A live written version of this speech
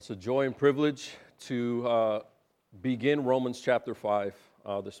It's a joy and privilege to begin Romans chapter 5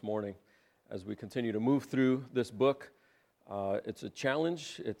 this morning as we continue to move through this book. It's a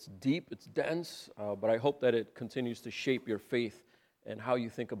challenge, it's deep, it's dense, but I hope that it continues to shape your faith and how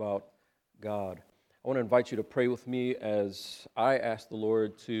you think about God. I want to invite you to pray with me as I ask the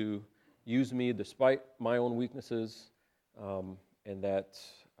Lord to use me despite my own weaknesses, and that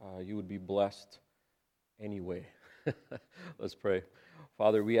you would be blessed anyway. Let's pray.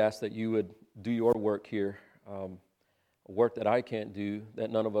 Father, we ask that you would do your work here, a work that I can't do,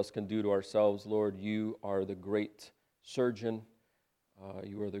 that none of us can do to ourselves. Lord, you are the great surgeon,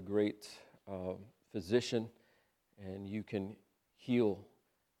 you are the great physician, and you can heal,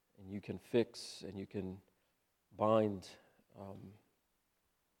 and you can fix, and you can bind,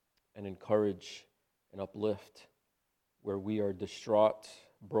 and encourage, and uplift where we are distraught,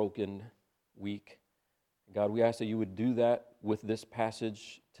 broken, weak. God, we ask that you would do that with this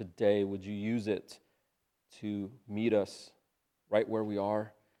passage today. Would you use it to meet us right where we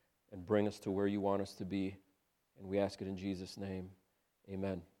are and bring us to where you want us to be? And we ask it in Jesus' name.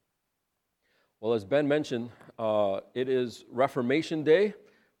 Amen. Well, as Ben mentioned, it is Reformation Day,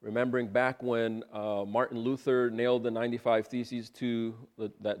 remembering back when Martin Luther nailed the 95 Theses to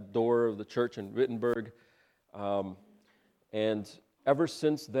that door of the church in Wittenberg. And ever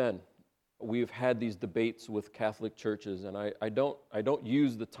since then, we've had these debates with Catholic churches, and I don't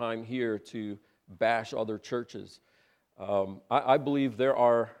use the time here to bash other churches. I believe there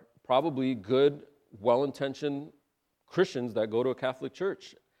are probably good, well-intentioned Christians that go to a Catholic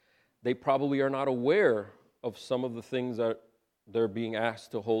church. They probably are not aware of some of the things that they're being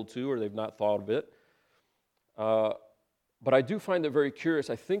asked to hold to, or they've not thought of it. But I do find it very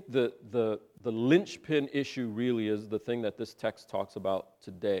curious. I think the linchpin issue really is the thing that this text talks about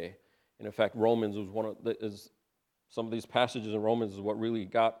today. And in fact, Romans was some of these passages in Romans is what really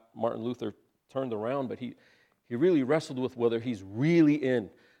got Martin Luther turned around, but he really wrestled with whether he's really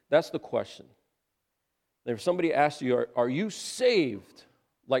in. That's the question. And if somebody asks you, are you saved,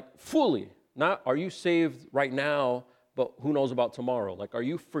 like fully? Not are you saved right now, but who knows about tomorrow? Like, are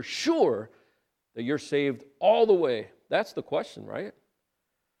you for sure that you're saved all the way? That's the question, right?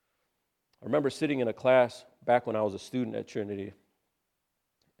 I remember sitting in a class back when I was a student at Trinity,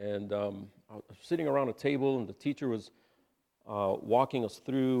 and I was sitting around a table, and the teacher was walking us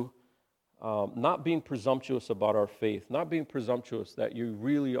through not being presumptuous about our faith, not being presumptuous that you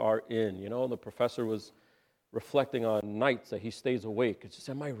really are in. You know, the professor was reflecting on nights that he stays awake. It's just,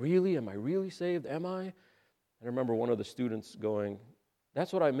 am I really saved? Am I? And I remember one of the students going,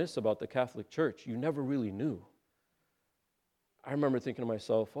 that's what I miss about the Catholic Church. You never really knew. I remember thinking to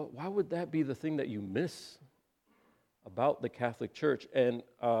myself, well, why would that be the thing that you miss about the Catholic Church? And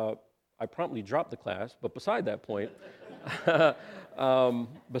I promptly dropped the class, but beside that point, I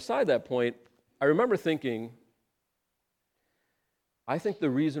remember thinking, I think the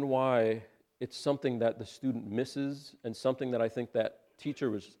reason why it's something that the student misses and something that I think that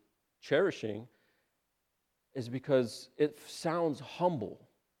teacher was cherishing is because it sounds humble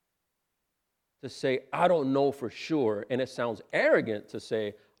to say, I don't know for sure, and it sounds arrogant to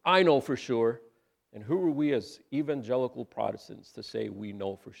say, I know for sure. And who are we as evangelical Protestants to say we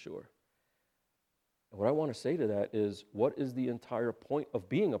know for sure? And what I want to say to that is, what is the entire point of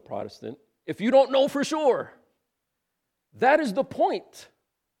being a Protestant if you don't know for sure? That is the point.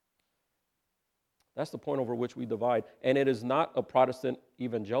 That's the point over which we divide. And it is not a Protestant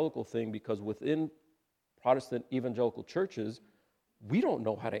evangelical thing, because within Protestant evangelical churches, we don't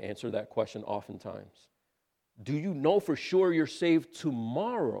know how to answer that question oftentimes. Do you know for sure you're saved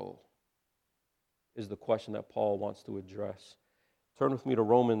tomorrow? Is the question that Paul wants to address. Turn with me to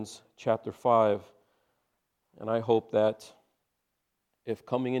Romans chapter 5, and I hope that if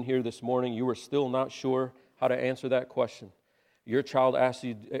coming in here this morning you are still not sure how to answer that question, your child asks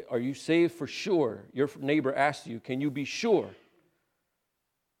you, are you saved for sure? Your neighbor asks you, can you be sure?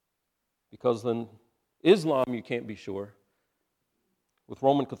 Because in Islam you can't be sure. With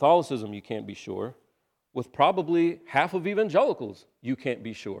Roman Catholicism you can't be sure. With probably half of evangelicals you can't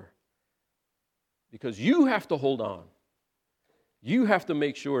be sure. Because you have to hold on. You have to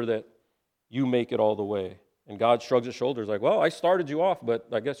make sure that you make it all the way. And God shrugs his shoulders like, well, I started you off, but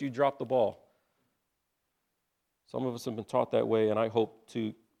I guess you dropped the ball. Some of us have been taught that way, and I hope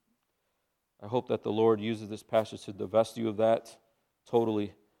that the Lord uses this passage to divest you of that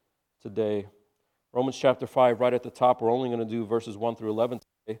totally today. Romans chapter 5, right at the top. We're only going to do verses 1 through 11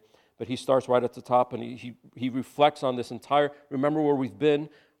 today, but he starts right at the top, and he reflects on this entire, remember where we've been.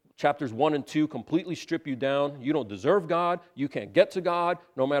 Chapters 1 and 2 completely strip you down. You don't deserve God. You can't get to God.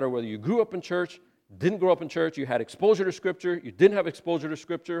 No matter whether you grew up in church, didn't grow up in church, you had exposure to Scripture, you didn't have exposure to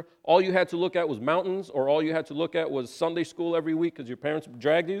Scripture, all you had to look at was mountains, or all you had to look at was Sunday school every week because your parents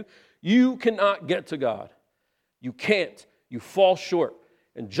dragged you, you cannot get to God. You can't. You fall short.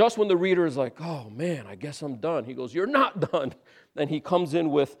 And just when the reader is like, oh man, I guess I'm done, he goes, you're not done. And he comes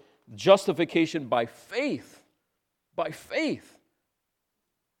in with justification by faith. By faith.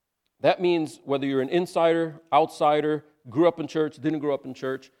 That means whether you're an insider, outsider, grew up in church, didn't grow up in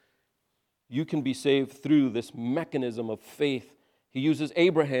church, you can be saved through this mechanism of faith. He uses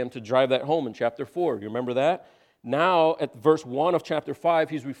Abraham to drive that home in chapter 4. You remember that? Now, at verse 1 of chapter 5,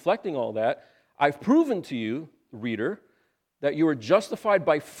 he's reflecting all that. I've proven to you, reader, that you are justified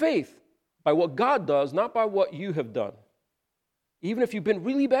by faith, by what God does, not by what you have done. Even if you've been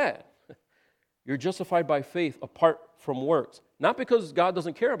really bad, you're justified by faith apart from works. Not because God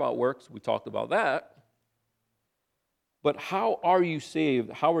doesn't care about works, we talked about that, but how are you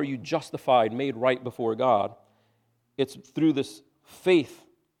saved? How are you justified, made right before God? It's through this faith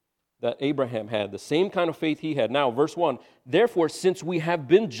that Abraham had, the same kind of faith he had. Now, verse 1, therefore, since we have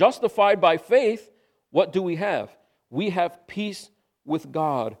been justified by faith, what do we have? We have peace with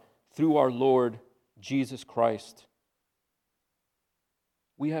God through our Lord Jesus Christ.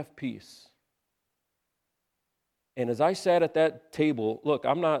 We have peace. And as I sat at that table, look,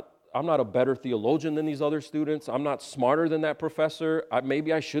 I'm not a better theologian than these other students. I'm not smarter than that professor.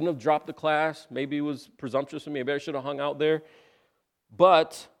 Maybe I shouldn't have dropped the class. Maybe it was presumptuous of me. Maybe I should have hung out there.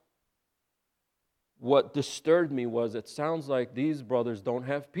 But what disturbed me was it sounds like these brothers don't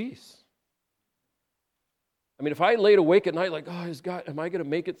have peace. I mean, if I laid awake at night like, oh, am I going to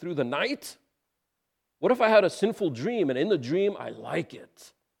make it through the night? What if I had a sinful dream, and in the dream, I like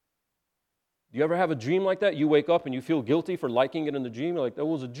it? Do you ever have a dream like that? You wake up and you feel guilty for liking it in the dream. You're like, that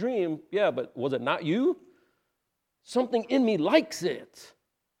was a dream. Yeah, but was it not you? Something in me likes it.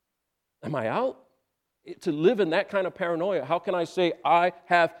 Am I out? To live in that kind of paranoia, how can I say I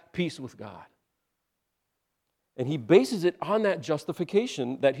have peace with God? And he bases it on that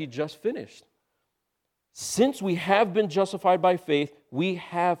justification that he just finished. Since we have been justified by faith, we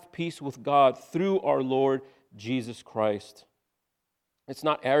have peace with God through our Lord Jesus Christ. It's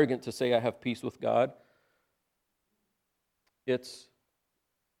not arrogant to say I have peace with God. It's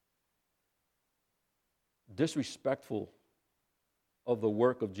disrespectful of the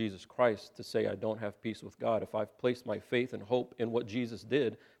work of Jesus Christ to say I don't have peace with God if I've placed my faith and hope in what Jesus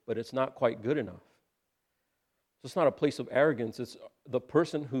did, but it's not quite good enough. So it's not a place of arrogance. It's the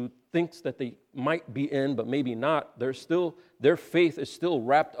person who thinks that they might be in, but maybe not. Their faith is still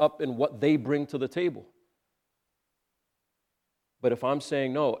wrapped up in what they bring to the table. But if I'm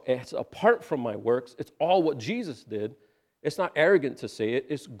saying, no, it's apart from my works, it's all what Jesus did, it's not arrogant to say it.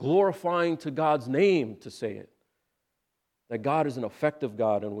 It's glorifying to God's name to say it. That God is an effective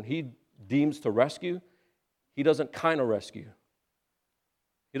God, and when he deems to rescue, he doesn't kind of rescue.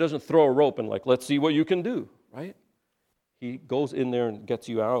 He doesn't throw a rope and like, let's see what you can do, right? He goes in there and gets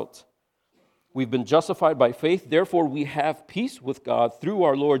you out. We've been justified by faith, therefore we have peace with God through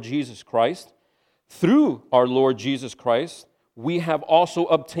our Lord Jesus Christ. Through our Lord Jesus Christ, we have also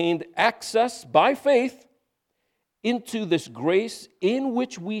obtained access by faith into this grace in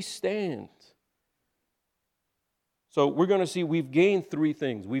which we stand. So we're going to see we've gained three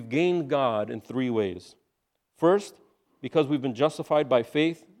things. We've gained God in three ways. First, because we've been justified by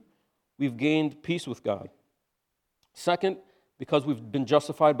faith, we've gained peace with God. Second, because we've been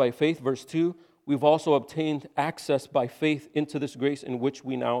justified by faith, verse 2, we've also obtained access by faith into this grace in which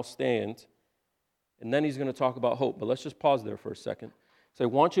we now stand. And then he's going to talk about hope. But let's just pause there for a second. So I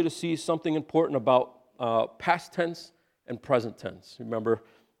want you to see something important about past tense and present tense. Remember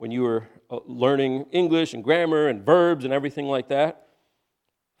when you were learning English and grammar and verbs and everything like that?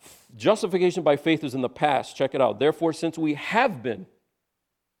 Justification by faith is in the past. Check it out. Therefore, since we have been,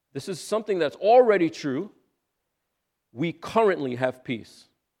 this is something that's already true, we currently have peace.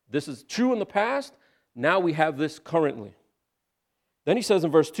 This is true in the past. Now we have this currently. Then he says in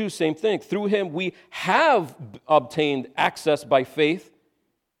verse 2, same thing. Through him we have obtained access by faith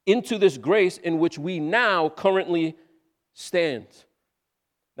into this grace in which we now currently stand.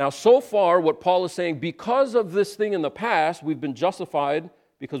 Now, so far, what Paul is saying, because of this thing in the past, we've been justified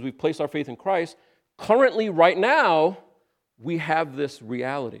because we've placed our faith in Christ. Currently, right now, we have this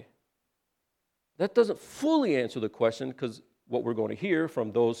reality. That doesn't fully answer the question, because what we're going to hear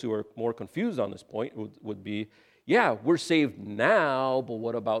from those who are more confused on this point would be, yeah, we're saved now, but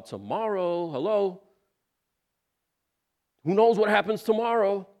what about tomorrow? Hello? Who knows what happens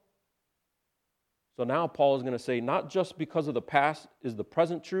tomorrow? So now Paul is going to say, not just because of the past is the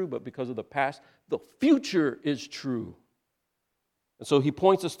present true, but because of the past, the future is true. And so he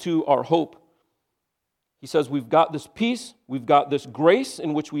points us to our hope. He says we've got this peace, we've got this grace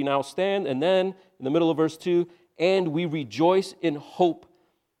in which we now stand, and then in the middle of verse 2, and we rejoice in hope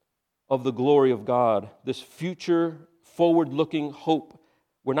of the glory of God. This future, forward-looking hope.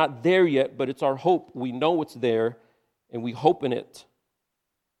 We're not there yet, but it's our hope. We know it's there, and we hope in it.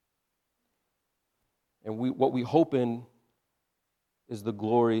 And what we hope in is the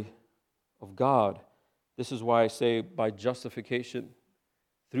glory of God. This is why I say by justification,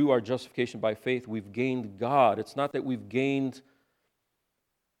 through our justification by faith, we've gained God. It's not that we've gained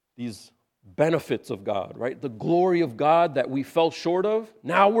these benefits of God, right? The glory of God that we fell short of,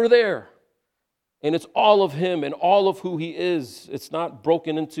 now we're there. And it's all of Him and all of who He is. It's not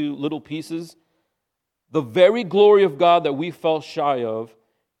broken into little pieces. The very glory of God that we fell shy of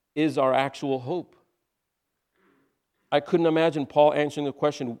is our actual hope. I couldn't imagine Paul answering the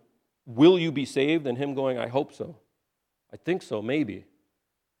question, will you be saved? And him going, I hope so. I think so, maybe.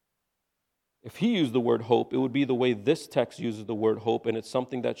 If he used the word hope, it would be the way this text uses the word hope, and it's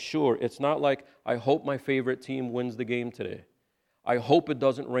something that's sure. It's not like, I hope my favorite team wins the game today. I hope it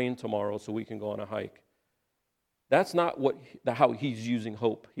doesn't rain tomorrow so we can go on a hike. That's not how he's using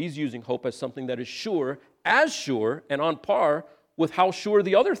hope. He's using hope as something that is sure, and on par with how sure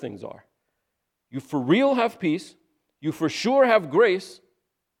the other things are. You for real have peace, you for sure have grace,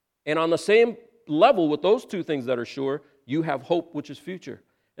 and on the same level with those two things that are sure, you have hope, which is future.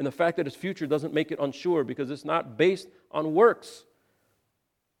 And the fact that it's future doesn't make it unsure because it's not based on works.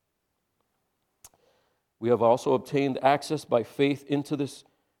 We have also obtained access by faith into this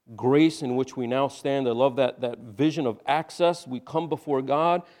grace in which we now stand. I love that vision of access. We come before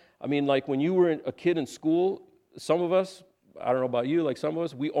God. I mean, like when you were a kid in school, some of us, I don't know about you, like some of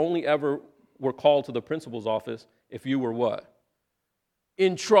us, we only ever were called to the principal's office if you were what?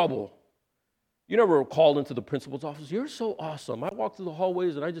 In trouble. You never were called into the principal's office. You're so awesome. I walk through the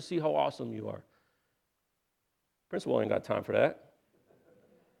hallways and I just see how awesome you are. Principal ain't got time for that.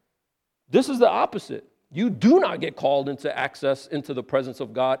 This is the opposite. You do not get called into access into the presence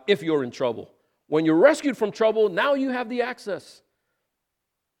of God if you're in trouble. When you're rescued from trouble, now you have the access.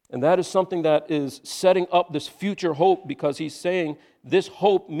 And that is something that is setting up this future hope because he's saying this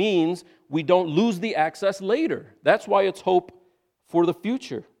hope means we don't lose the access later. That's why it's hope for the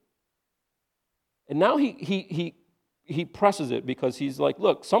future. And now he presses it because he's like,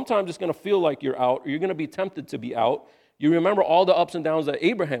 look, sometimes it's going to feel like you're out or you're going to be tempted to be out. You remember all the ups and downs that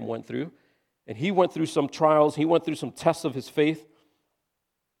Abraham went through. And he went through some trials. He went through some tests of his faith.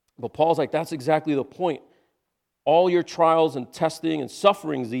 But Paul's like, that's exactly the point. All your trials and testing and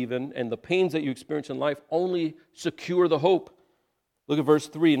sufferings even and the pains that you experience in life only secure the hope. Look at verse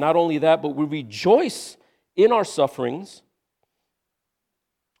 3. Not only that, but we rejoice in our sufferings,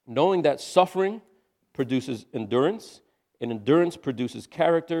 knowing that suffering produces endurance, and endurance produces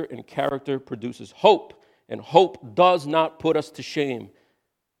character, and character produces hope. And hope does not put us to shame.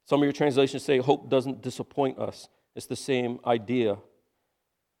 Some of your translations say hope doesn't disappoint us. It's the same idea.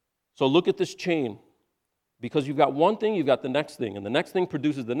 So look at this chain. Because you've got one thing, you've got the next thing. And the next thing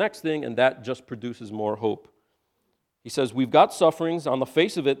produces the next thing, and that just produces more hope. He says, we've got sufferings. On the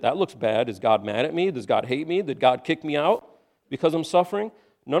face of it, that looks bad. Is God mad at me? Does God hate me? Did God kick me out because I'm suffering?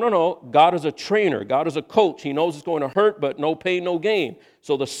 No. God is a trainer. God is a coach. He knows it's going to hurt, but no pain, no gain.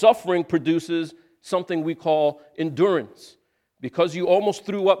 So the suffering produces something we call endurance. Because you almost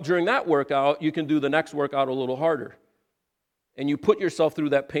threw up during that workout, you can do the next workout a little harder. And you put yourself through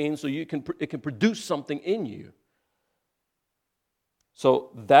that pain so it can produce something in you.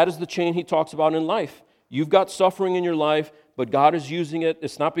 So that is the chain he talks about in life. You've got suffering in your life, but God is using it.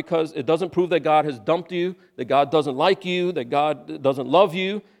 It's not because it doesn't prove that God has dumped you, that God doesn't like you, that God doesn't love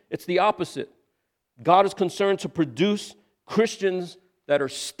you. It's the opposite. God is concerned to produce Christians that are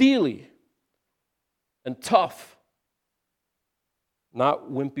steely and tough, not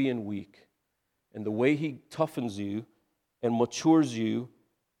wimpy and weak. And the way he toughens you and matures you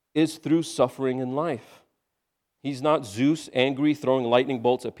is through suffering in life. He's not Zeus, angry, throwing lightning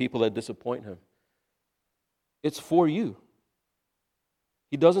bolts at people that disappoint him. It's for you.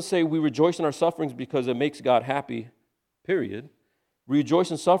 He doesn't say we rejoice in our sufferings because it makes God happy, period. We rejoice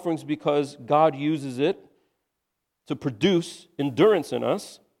in sufferings because God uses it to produce endurance in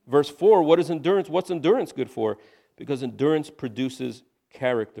us. Verse 4, what is endurance? What's endurance good for? Because endurance produces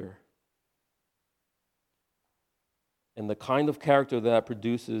character. And the kind of character that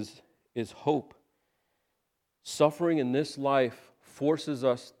produces is hope. Suffering in this life forces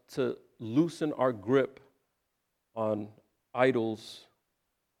us to loosen our grip on idols,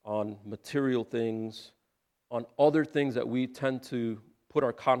 on material things, on other things that we tend to put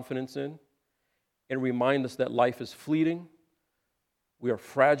our confidence in, and remind us that life is fleeting, we are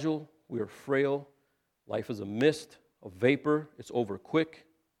fragile, we are frail. Life is a mist, a vapor. It's over quick.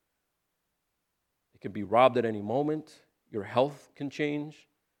 It can be robbed at any moment. Your health can change.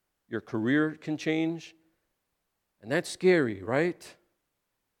 Your career can change. And that's scary, right?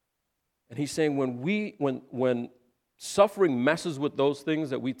 And he's saying when suffering messes with those things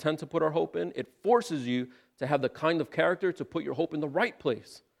that we tend to put our hope in, it forces you to have the kind of character to put your hope in the right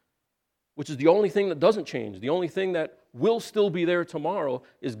place, which is the only thing that doesn't change. The only thing that will still be there tomorrow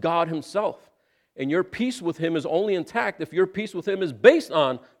is God himself. And your peace with him is only intact if your peace with him is based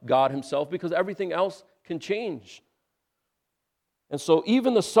on God himself, because everything else can change. And so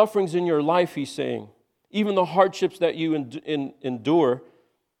even the sufferings in your life, he's saying, even the hardships that you endure,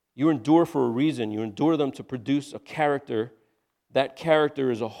 you endure for a reason. You endure them to produce a character. That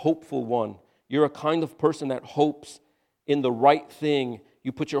character is a hopeful one. You're a kind of person that hopes in the right thing.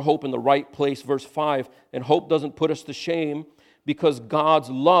 You put your hope in the right place. Verse 5, and hope doesn't put us to shame because God's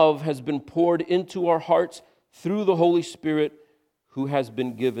love has been poured into our hearts through the Holy Spirit who has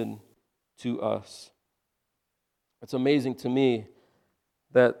been given to us. It's amazing to me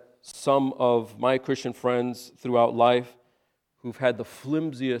that some of my Christian friends throughout life who've had the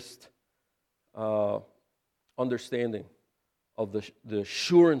flimsiest understanding of the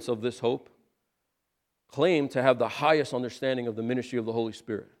assurance of this hope claim to have the highest understanding of the ministry of the Holy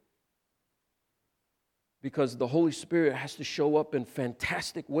Spirit. Because the Holy Spirit has to show up in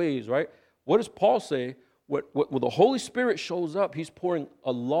fantastic ways, right? What does Paul say? When the Holy Spirit shows up, he's pouring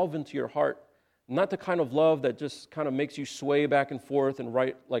a love into your heart. Not the kind of love that just kind of makes you sway back and forth and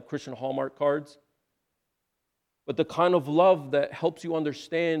write like Christian Hallmark cards, but the kind of love that helps you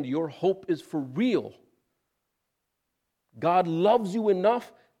understand your hope is for real. God loves you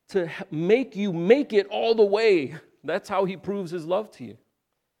enough to make you make it all the way. That's how he proves his love to you.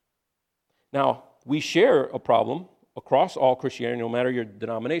 Now, we share a problem across all Christianity, no matter your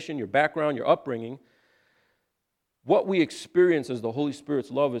denomination, your background, your upbringing. What we experience as the Holy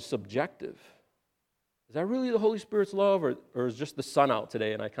Spirit's love is subjective. Is that really the Holy Spirit's love, or is just the sun out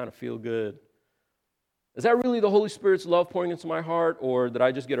today and I kind of feel good? Is that really the Holy Spirit's love pouring into my heart, or did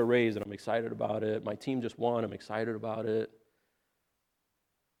I just get a raise and I'm excited about it? My team just won, I'm excited about it.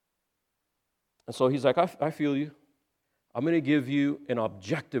 And so he's like, I feel you. I'm going to give you an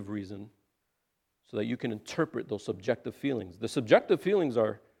objective reason so that you can interpret those subjective feelings. The subjective feelings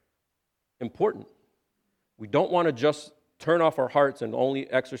are important. We don't want to just turn off our hearts and only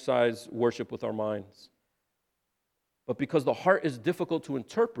exercise worship with our minds. But because the heart is difficult to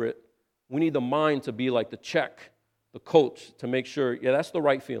interpret, we need the mind to be like the check, the coach, to make sure, yeah, that's the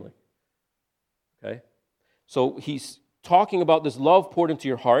right feeling. Okay? So he's talking about this love poured into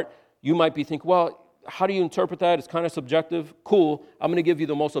your heart. You might be thinking, well, how do you interpret that? It's kind of subjective. Cool. I'm going to give you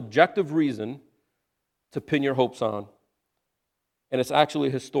the most objective reason to pin your hopes on. And it's actually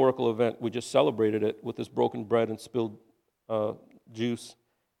a historical event. We just celebrated it with this broken bread and spilled juice.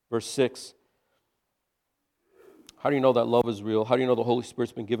 Verse 6. How do you know that love is real? How do you know the Holy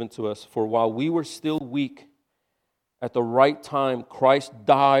Spirit's been given to us? For while we were still weak, at the right time, Christ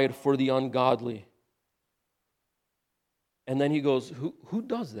died for the ungodly. And then he goes, who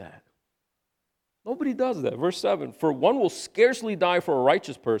does that? Nobody does that. Verse 7, for one will scarcely die for a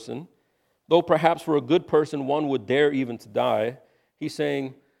righteous person, though perhaps for a good person one would dare even to die. He's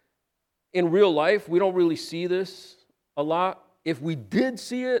saying, in real life, we don't really see this a lot. If we did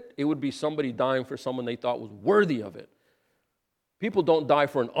see it, it would be somebody dying for someone they thought was worthy of it. People don't die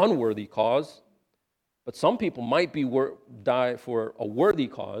for an unworthy cause, but some people might die for a worthy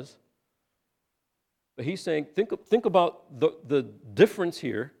cause. But he's saying, think about the difference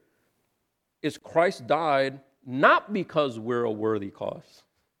here is Christ died not because we're a worthy cause,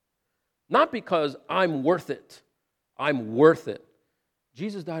 not because I'm worth it. I'm worth it.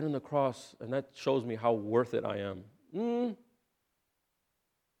 Jesus died on the cross, and that shows me how worth it I am.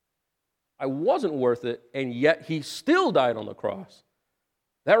 I wasn't worth it, and yet he still died on the cross.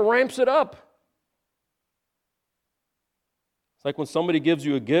 That ramps it up. It's like when somebody gives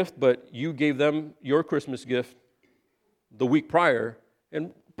you a gift, but you gave them your Christmas gift the week prior,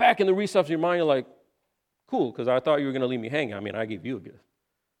 and back in the recesses of your mind, you're like, cool, because I thought you were going to leave me hanging. I mean, I gave you a gift.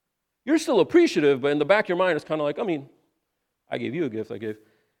 You're still appreciative, but in the back of your mind, it's kind of like, I gave you a gift.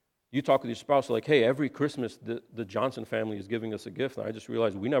 You talk with your spouse, like, hey, every Christmas, the Johnson family is giving us a gift. And I just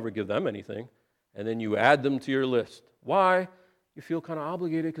realized we never give them anything. And then you add them to your list. Why? You feel kind of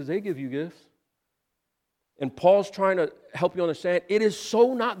obligated because they give you gifts. And Paul's trying to help you understand, it is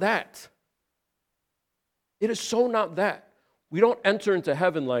so not that. It is so not that. We don't enter into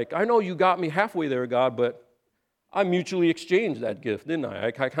heaven like, I know you got me halfway there, God, but I mutually exchanged that gift, didn't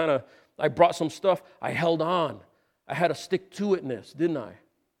I? I brought some stuff. I held on. I had a stick-to-itness, didn't I?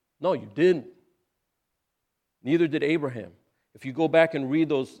 No, you didn't. Neither did Abraham. If you go back and read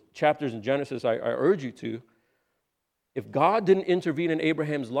those chapters in Genesis, I urge you to, if God didn't intervene in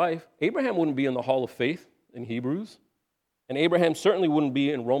Abraham's life, Abraham wouldn't be in the Hall of Faith in Hebrews, and Abraham certainly wouldn't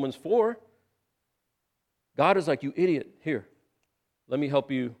be in Romans 4. God is like, you idiot, here, let me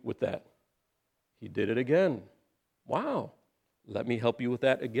help you with that. He did it again. Wow, let me help you with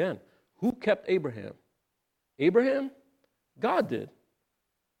that again. Who kept Abraham? Abraham? God did.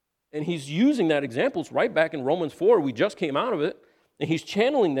 And he's using that example. It's right back in Romans 4. We just came out of it. And he's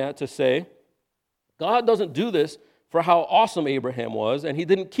channeling that to say, God doesn't do this for how awesome Abraham was, and he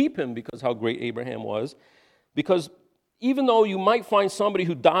didn't keep him because how great Abraham was. Because even though you might find somebody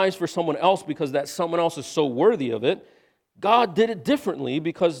who dies for someone else because that someone else is so worthy of it, God did it differently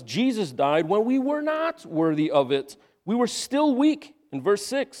because Jesus died when we were not worthy of it. We were still weak, in verse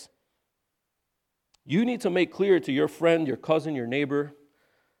 6. You need to make clear to your friend, your cousin, your neighbor,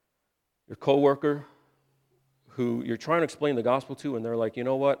 your coworker, who you're trying to explain the gospel to, and they're like, you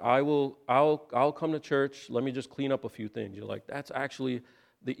know what, I'll come to church, let me just clean up a few things. You're like, that's actually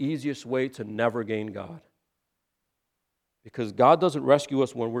the easiest way to never gain God. Because God doesn't rescue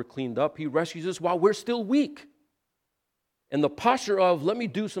us when we're cleaned up. He rescues us while we're still weak. And the posture of, let me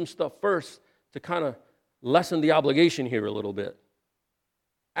do some stuff first to kind of lessen the obligation here a little bit,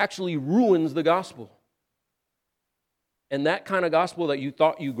 actually ruins the gospel. And that kind of gospel that you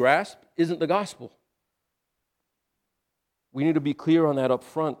thought you grasped isn't the gospel. We need to be clear on that up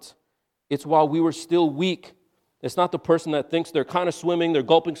front. It's while we were still weak. It's not the person that thinks they're kind of swimming, they're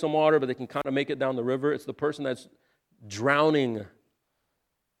gulping some water, but they can kind of make it down the river. It's the person that's drowning.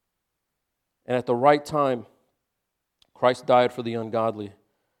 And at the right time, Christ died for the ungodly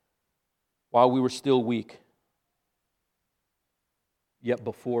while we were still weak, yet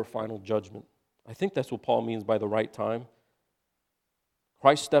before final judgment. I think that's what Paul means by the right time.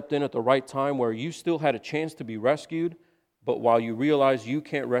 Christ stepped in at the right time where you still had a chance to be rescued, but while you realize you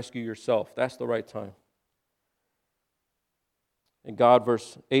can't rescue yourself, that's the right time. And God,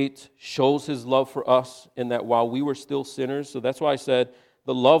 verse 8, shows his love for us in that while we were still sinners, so that's why I said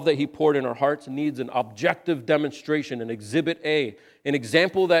the love that he poured in our hearts needs an objective demonstration, an exhibit A, an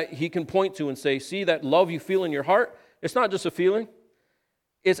example that he can point to and say, see that love you feel in your heart? It's not just a feeling.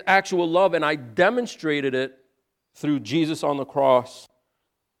 It's actual love, and I demonstrated it through Jesus on the cross.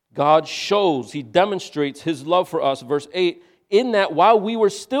 God shows, he demonstrates his love for us, verse 8, in that while we were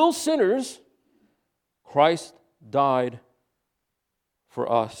still sinners, Christ died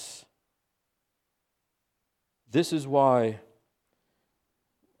for us. This is why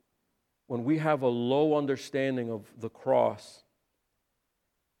when we have a low understanding of the cross,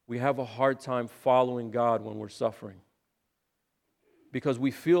 we have a hard time following God when we're suffering. Because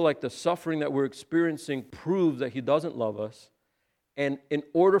we feel like the suffering that we're experiencing proves that he doesn't love us. And in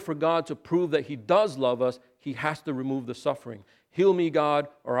order for God to prove that he does love us, he has to remove the suffering. Heal me, God,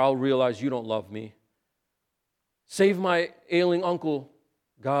 or I'll realize you don't love me. Save my ailing uncle,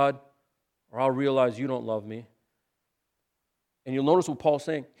 God, or I'll realize you don't love me. And you'll notice what Paul's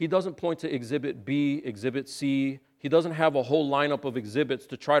saying. He doesn't point to exhibit B, exhibit C. He doesn't have a whole lineup of exhibits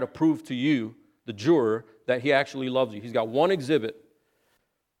to try to prove to you, the juror, that he actually loves you. He's got one exhibit.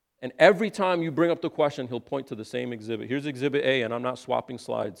 And every time you bring up the question, he'll point to the same exhibit. Here's exhibit A, and I'm not swapping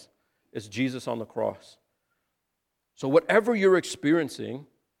slides. It's Jesus on the cross. So whatever you're experiencing,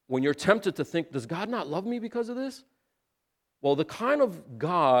 when you're tempted to think, does God not love me because of this? Well, the kind of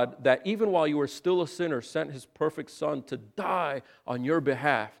God that even while you were still a sinner sent his perfect son to die on your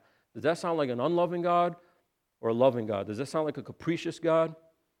behalf, does that sound like an unloving God or a loving God? Does that sound like a capricious God?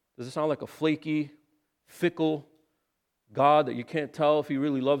 Does it sound like a flaky, fickle God that you can't tell if he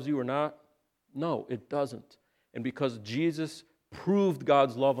really loves you or not? No, it doesn't. And because Jesus proved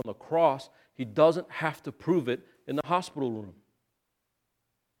God's love on the cross, he doesn't have to prove it in the hospital room.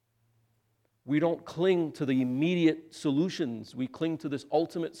 We don't cling to the immediate solutions. We cling to this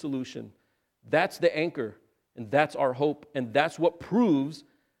ultimate solution. That's the anchor, and that's our hope, and that's what proves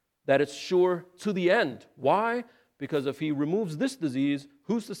that it's sure to the end. Why? Because if he removes this disease,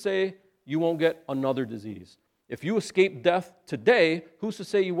 who's to say you won't get another disease? If you escape death today, who's to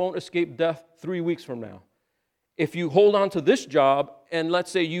say you won't escape death 3 weeks from now? If you hold on to this job, and let's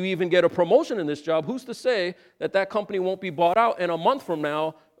say you even get a promotion in this job, who's to say that that company won't be bought out, and a month from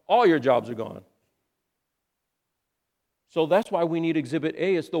now, all your jobs are gone? So that's why we need Exhibit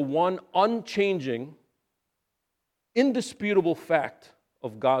A. It's the one unchanging, indisputable fact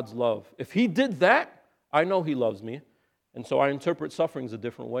of God's love. If he did that, I know he loves me, and so I interpret sufferings a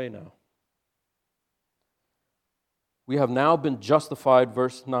different way now. We have now been justified,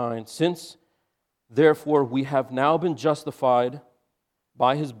 verse 9. Since, therefore, we have now been justified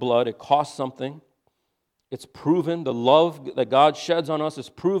by his blood, it costs something. It's proven. The love that God sheds on us is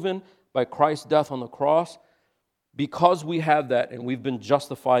proven by Christ's death on the cross. Because we have that and we've been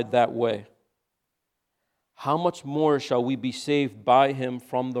justified that way, how much more shall we be saved by him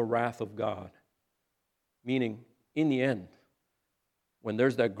from the wrath of God? Meaning, in the end, when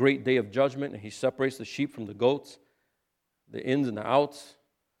there's that great day of judgment and he separates the sheep from the goats, the ins and the outs,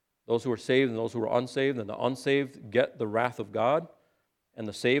 those who are saved and those who are unsaved, and the unsaved get the wrath of God, and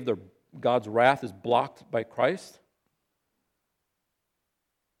the saved, God's wrath is blocked by Christ.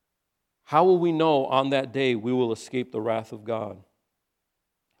 How will we know on that day we will escape the wrath of God?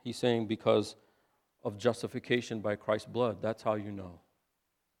 He's saying because of justification by Christ's blood. That's how you know.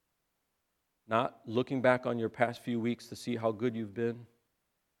 Not looking back on your past few weeks to see how good you've been.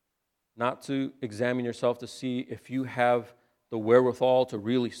 Not to examine yourself to see if you have the wherewithal to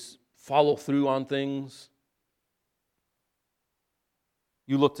really follow through on things.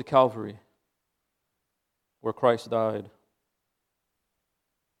 You look to Calvary, where Christ died.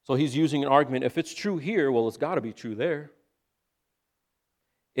 So he's using an argument. If it's true here, well, it's got to be true there.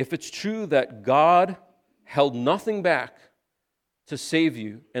 If it's true that God held nothing back to save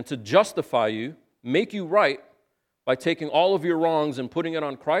you and to justify you, make you right by taking all of your wrongs and putting it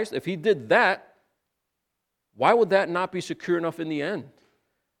on Christ, if he did that, why would that not be secure enough in the end?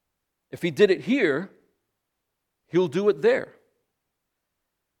 If he did it here, he'll do it there.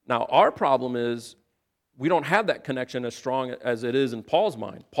 Now, our problem is we don't have that connection as strong as it is in Paul's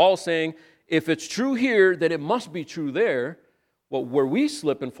mind. Paul's saying, if it's true here, then it must be true there. Well, where we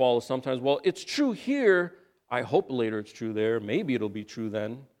slip and fall is sometimes, well, it's true here, I hope later it's true there, maybe it'll be true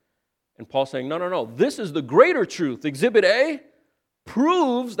then. And Paul's saying, no, this is the greater truth. Exhibit A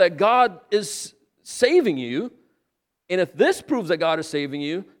proves that God is saving you, and if this proves that God is saving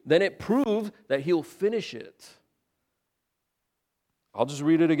you, then it proves that he'll finish it. I'll just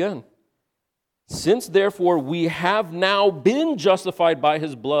read it again. Since therefore we have now been justified by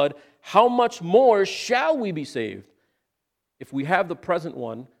his blood, how much more shall we be saved? If we have the present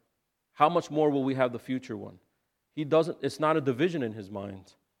one, how much more will we have the future one? It's not a division in his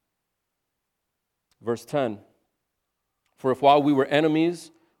mind. Verse 10, for if while we were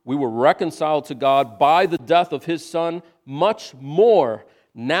enemies, we were reconciled to God by the death of his Son, much more,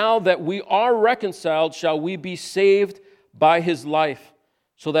 now that we are reconciled, shall we be saved by his life.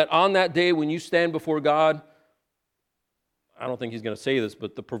 So that on that day when you stand before God, I don't think he's going to say this,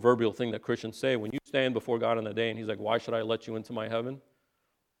 but the proverbial thing that Christians say, when you stand before God on that day and he's like, why should I let you into my heaven?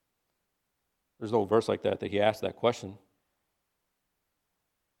 There's no verse like that he asked that question.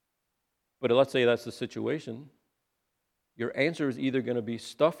 But let's say that's the situation. Your answer is either going to be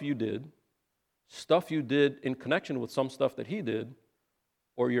stuff you did in connection with some stuff that he did,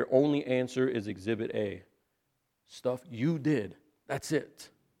 or your only answer is Exhibit A. Stuff you did. That's it.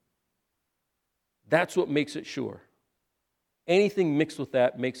 That's what makes it sure. Anything mixed with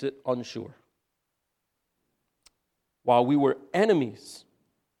that makes it unsure. While we were enemies,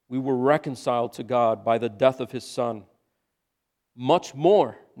 we were reconciled to God by the death of his Son. Much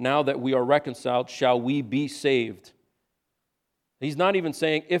more, now that we are reconciled, shall we be saved. He's not even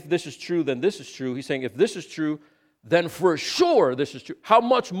saying, if this is true, then this is true. He's saying, if this is true, then for sure this is true. How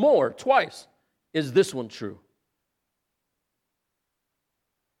much more, twice, is this one true?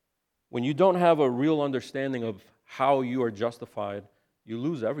 When you don't have a real understanding of how you are justified, you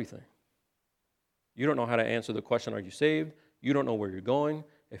lose everything. You don't know how to answer the question, are you saved? You don't know where you're going.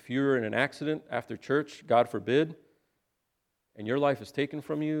 If you're in an accident after church, God forbid, and your life is taken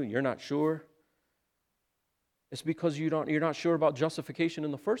from you, you're not sure, it's because you're not sure about justification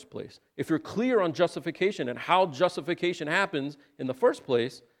in the first place. If you're clear on justification and how justification happens in the first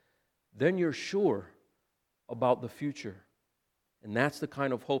place, then you're sure about the future. And that's the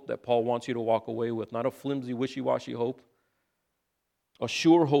kind of hope that Paul wants you to walk away with, not a flimsy, wishy-washy hope, a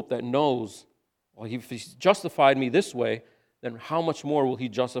sure hope that knows, well, if he's justified me this way, then how much more will he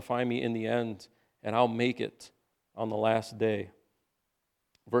justify me in the end, and I'll make it on the last day.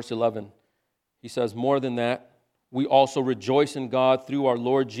 Verse 11, he says, more than that, we also rejoice in God through our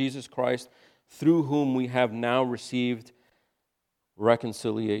Lord Jesus Christ, through whom we have now received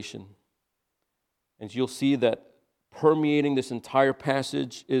reconciliation. And you'll see that permeating this entire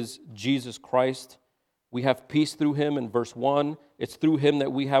passage is Jesus Christ. We have peace through him in verse 1. It's through him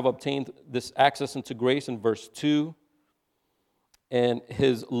that we have obtained this access into grace in verse 2. And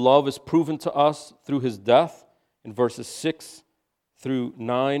his love is proven to us through his death in verses 6 through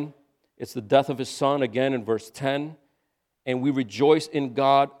 9. It's the death of his Son again in verse 10. And we rejoice in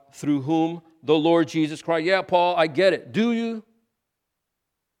God through whom? The Lord Jesus Christ. Yeah, Paul, I get it. Do you?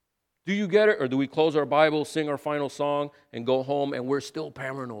 Do you get it? Or do we close our Bible, sing our final song, and go home and we're still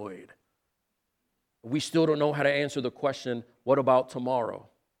paranoid? We still don't know how to answer the question, what about tomorrow?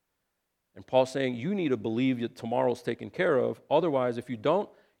 And Paul's saying you need to believe that tomorrow's taken care of. Otherwise, if you don't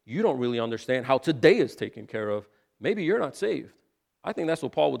really understand how today is taken care of. Maybe you're not saved. I think that's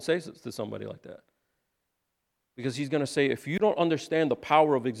what Paul would say to somebody like that. Because he's going to say, if you don't understand the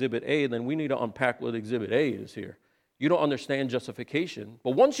power of Exhibit A, then we need to unpack what Exhibit A is here. You don't understand justification.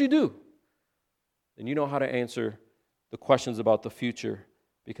 But once you do, then you know how to answer the questions about the future,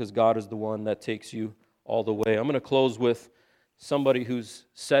 because God is the one that takes you all the way. I'm going to close with somebody who's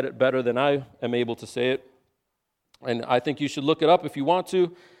said it better than I am able to say it. And I think you should look it up if you want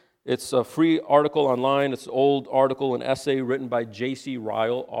to. It's a free article online. It's an old article, an essay written by J.C.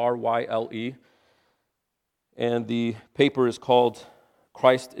 Ryle, R-Y-L-E. And the paper is called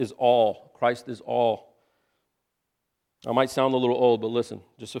Christ is All. Christ is All. I might sound a little old, but listen,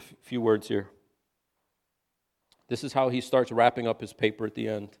 just a few words here. This is how he starts wrapping up his paper at the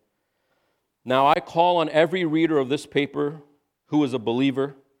end. Now I call on every reader of this paper who is a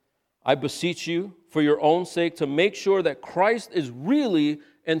believer. I beseech you, for your own sake, to make sure that Christ is really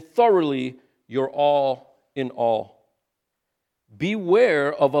and thoroughly your all in all.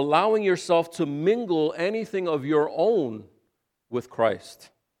 Beware of allowing yourself to mingle anything of your own with Christ.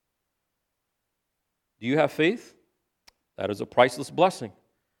 Do you have faith? That is a priceless blessing.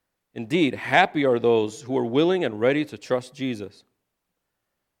 Indeed, happy are those who are willing and ready to trust Jesus.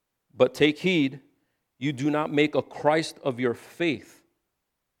 But take heed, you do not make a Christ of your faith.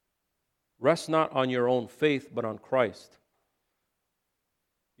 Rest not on your own faith, but on Christ.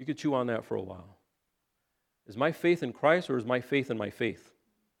 You could chew on that for a while. Is my faith in Christ, or is my faith in my faith?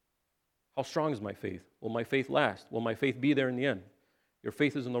 How strong is my faith? Will my faith last? Will my faith be there in the end? Your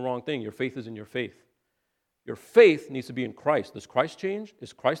faith is in the wrong thing. Your faith is in your faith. Your faith needs to be in Christ. Does Christ change?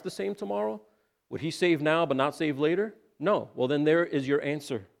 Is Christ the same tomorrow? Would he save now but not save later? No. Well, then there is your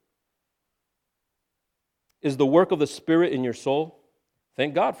answer. Is the work of the Spirit in your soul?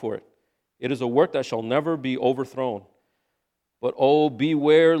 Thank God for it. It is a work that shall never be overthrown. But oh,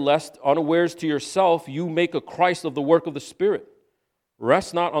 beware lest unawares to yourself you make a Christ of the work of the Spirit.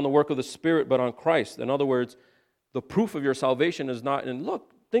 Rest not on the work of the Spirit, but on Christ. In other words, the proof of your salvation is not in,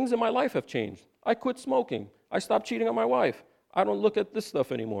 look, things in my life have changed. I quit smoking. I stopped cheating on my wife. I don't look at this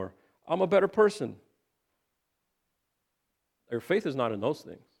stuff anymore. I'm a better person. Your faith is not in those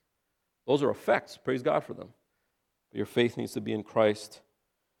things. Those are effects. Praise God for them. But your faith needs to be in Christ.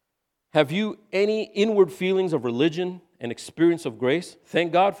 Have you any inward feelings of religion and experience of grace?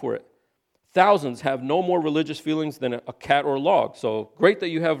 Thank God for it. Thousands have no more religious feelings than a cat or a log. So great that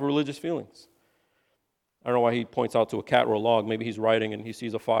you have religious feelings. I don't know why he points out to a cat or a log. Maybe he's writing and he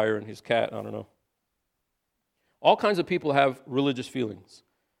sees a fire and his cat. I don't know. All kinds of people have religious feelings.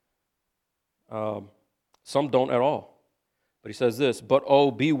 Some don't at all. But he says this, but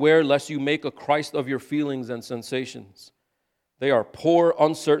oh, beware lest you make a Christ of your feelings and sensations. They are poor,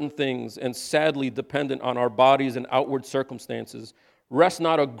 uncertain things, and sadly dependent on our bodies and outward circumstances. Rest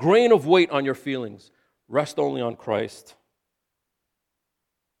not a grain of weight on your feelings. Rest only on Christ.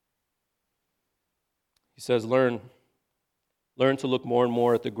 He says, learn to look more and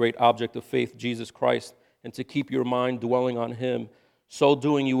more at the great object of faith, Jesus Christ, and to keep your mind dwelling on him. So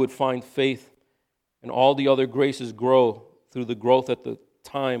doing, you would find faith and all the other graces grow through the growth at the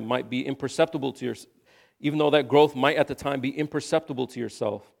time might be imperceptible to yourself. Even though that growth might at the time be imperceptible to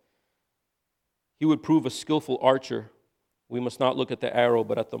yourself. He would prove a skillful archer. We must not look at the arrow,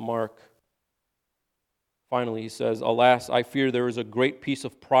 but at the mark. Finally, he says, alas, I fear there is a great piece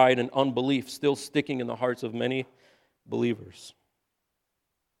of pride and unbelief still sticking in the hearts of many believers.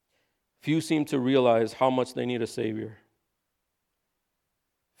 Few seem to realize how much they need a Savior.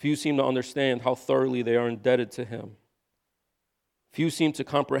 Few seem to understand how thoroughly they are indebted to him. Few seem to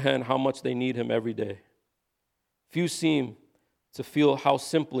comprehend how much they need him every day. Few seem to feel how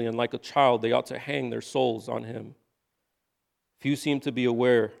simply and like a child they ought to hang their souls on him. Few seem to be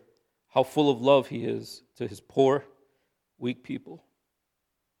aware how full of love he is to his poor, weak people,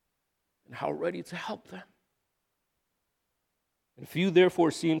 and how ready to help them. And few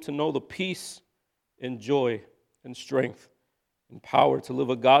therefore seem to know the peace and joy and strength and power to live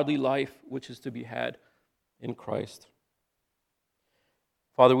a godly life which is to be had in Christ.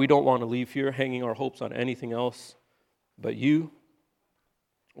 Father, we don't want to leave here hanging our hopes on anything else but you.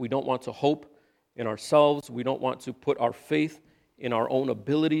 We don't want to hope in ourselves. We don't want to put our faith in our own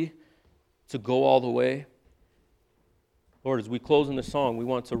ability to go all the way. Lord, as we close in the song, we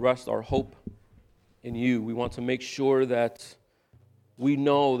want to rest our hope in you. We want to make sure that we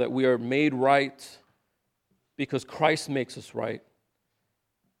know that we are made right because Christ makes us right,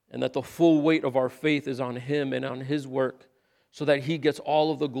 and that the full weight of our faith is on him and on his work, so that he gets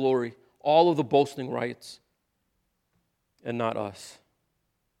all of the glory, all of the boasting rights and not us.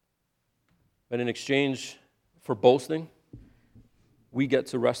 But in exchange for boasting, we get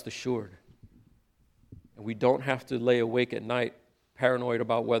to rest assured. And we don't have to lay awake at night paranoid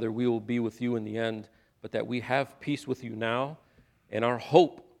about whether we will be with you in the end, but that we have peace with you now, and our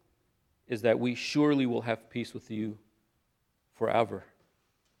hope is that we surely will have peace with you forever.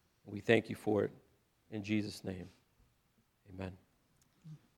 We thank you for it in Jesus' name. Amen.